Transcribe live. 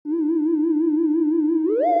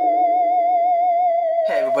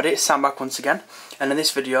everybody, it's Sam back once again, and in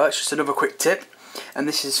this video it's just another quick tip, and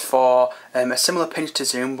this is for a similar pinch to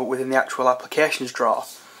zoom but within the actual applications drawer.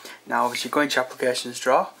 Now obviously you go into your applications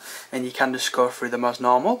drawer and you can just go through them as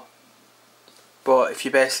normal, but if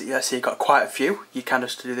you basically, let's say you've got quite a few, you can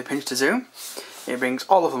just do the pinch to zoom. It brings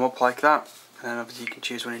all of them up like that, and then obviously you can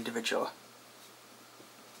choose one individually.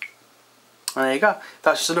 And there you go,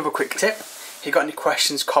 that's just another quick tip. If you've got any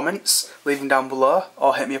questions, comments, leave them down below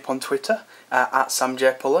or hit me up on Twitter at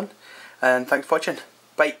samjpullen. And thanks for watching.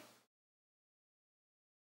 Bye.